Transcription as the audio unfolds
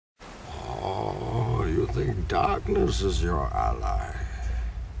think darkness is your ally.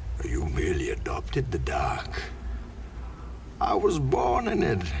 You merely adopted the dark. I was born in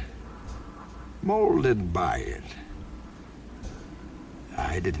it, molded by it.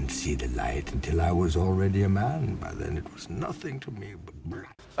 I didn't see the light until I was already a man. By then it was nothing to me but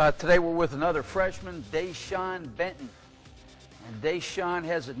blood. Today we're with another freshman, Deshaun Benton. And Deshaun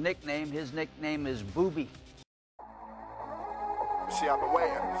has a nickname. His nickname is Booby. See, I've been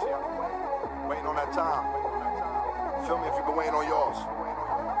waiting. Waiting on that time. Feel me if you've been waiting on yours.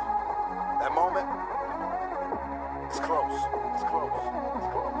 That moment, it's close. It's close. It's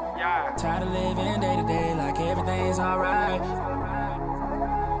close. Yeah. Tired of living day to day like everything's alright.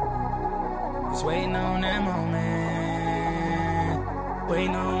 Just waiting on that moment.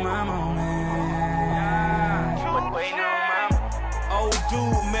 Waiting on my moment. Waiting on my moment. Old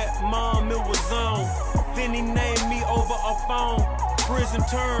dude met mom, it was on. Then he named me over a phone. Prison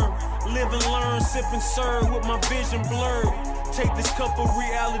term, live and learn, sip and serve with my vision blurred. Take this cup of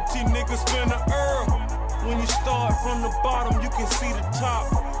reality, niggas finna earn. When you start from the bottom, you can see the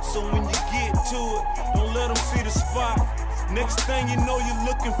top. So when you get to it, don't let them see the spot. Next thing you know, you're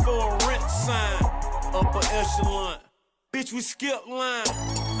looking for a rent sign. Upper echelon. Bitch, we skip line.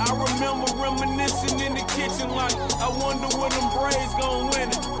 I remember reminiscing in the kitchen like, I wonder when them Braves gon'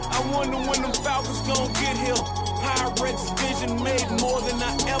 win it. I wonder when them Falcons gon' get here. Pyrex vision made more than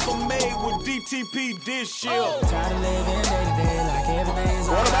I ever made with DTP this year. Tired of living day to day like everything's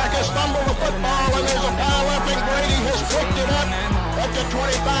alright. Quarterback has fumbled the football, and there's a pile-upping. Brady has picked it up at the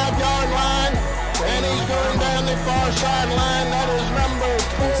 25-yard line, and he's going down the far sideline. That is number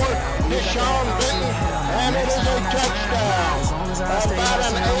 4, Deshaun Benton, and it is a touchdown. About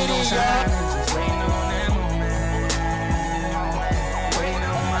an 80-yard.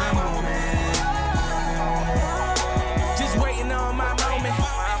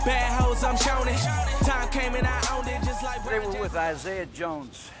 Bad hoes, I'm showing it. Time came and I owned it just like. Today we're with Isaiah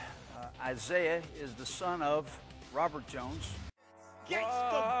Jones. Isaiah is the son of Robert Jones. Look,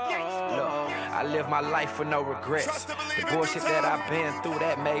 I live my life with no regrets. The bullshit that I've been through,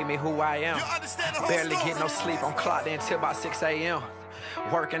 that made me who I am. Barely get no sleep, I'm clocked in till about 6 a.m.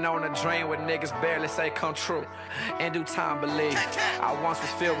 Working on a dream with niggas barely say come true. In due time, believe. I once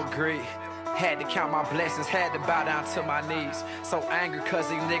was filled with greed. Had to count my blessings, had to bow down to my knees. So angry cause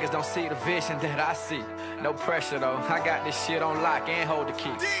these niggas don't see the vision that I see. No pressure though, I got this shit on lock and hold the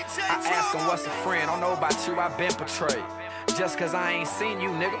key. I ask them what's a friend, don't know about you, I've been betrayed. Just cause I ain't seen you,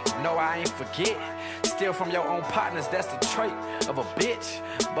 nigga, no I ain't forget. Steal from your own partners, that's the trait of a bitch.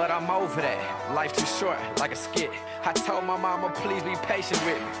 But I'm over that, life too short, like a skit. I told my mama, please be patient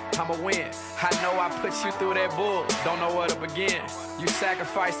with me, I'ma win. I know I put you through that bull, don't know where to begin. You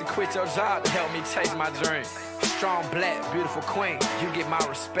sacrificed and quit your job to help me chase my dream. Strong, black, beautiful queen, you get my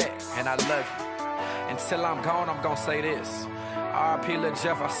respect, and I love you. Until I'm gone, I'm gonna say this. R.I.P. Lil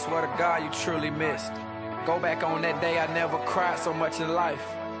Jeff, I swear to God, you truly missed. Go back on that day, I never cried so much in life.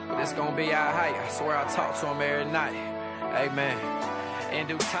 But it's gonna be alright, I swear I talk to him every night. Amen. In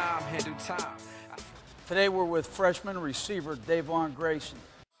due time, in due time. Today we're with freshman receiver Davon Grayson.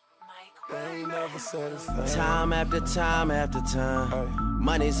 Time after time after time.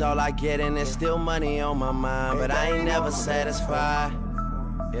 Money's all I get and there's still money on my mind. But I ain't never satisfied.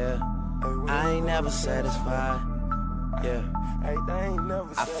 Yeah, I ain't never satisfied. Yeah,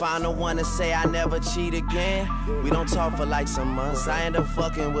 I find the one to say I never cheat again. We don't talk for like some months. I end up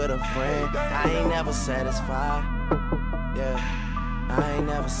fucking with a friend. I ain't never satisfied. Yeah, I ain't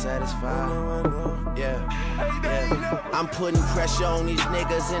never satisfied. Yeah, I'm putting pressure on these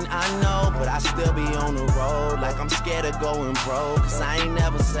niggas and I know, but I still be on the road like I'm scared of going broke. Cause I ain't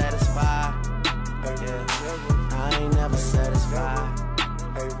never satisfied. Yeah, I ain't never satisfied.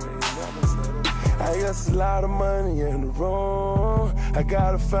 I got a lot of money in the room. I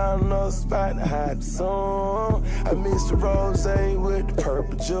gotta find another spot to hide the song. I miss the rosé with the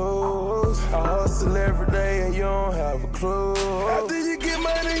purple juice. I hustle every day and you don't have a clue. After you get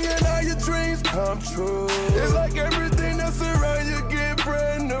money and all your dreams come true, it's like everything that's around you get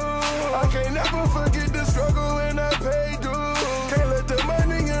brand new. I can't never forget the struggle when I pay dues. Can't let the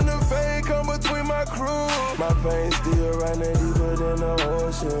money and the fame come between my crew. My pain still running deeper than the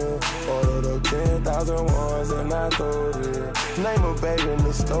ocean. Ordered up 10,000 ones and I throwed it. Name a baby in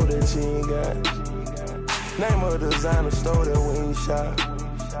the store that she ain't got. Name a designer store that we ain't shop.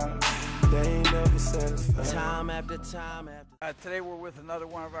 They ain't never satisfied. Time after time after. Today we're with another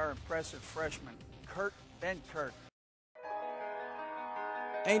one of our impressive freshmen, Ben Kurt.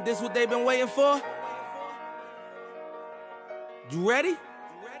 Ain't this what they've been waiting for? You ready?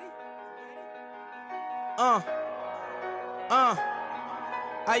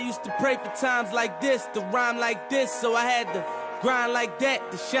 I used to pray for times like this, to rhyme like this, so I had to grind like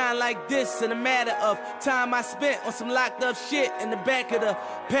that, to shine like this. In a matter of time I spent on some locked up shit in the back of the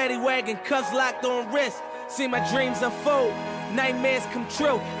paddy wagon, cuffs locked on wrist. See my dreams unfold, nightmares come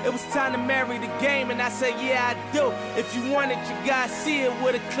true. It was time to marry the game, and I said, yeah, I do. If you want it, you gotta see it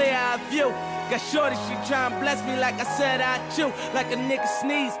with a clear eye view. Got shorty, she tryna bless me like I said I chew. Like a nigga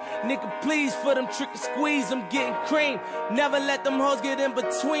sneeze, nigga please for them trick and squeeze, I'm getting cream. Never let them hoes get in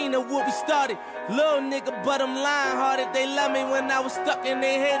between of what we started. Little nigga, but I'm lying hearted. They love me when I was stuck and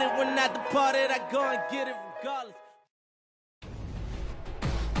they hated when I departed. I go and get it regardless.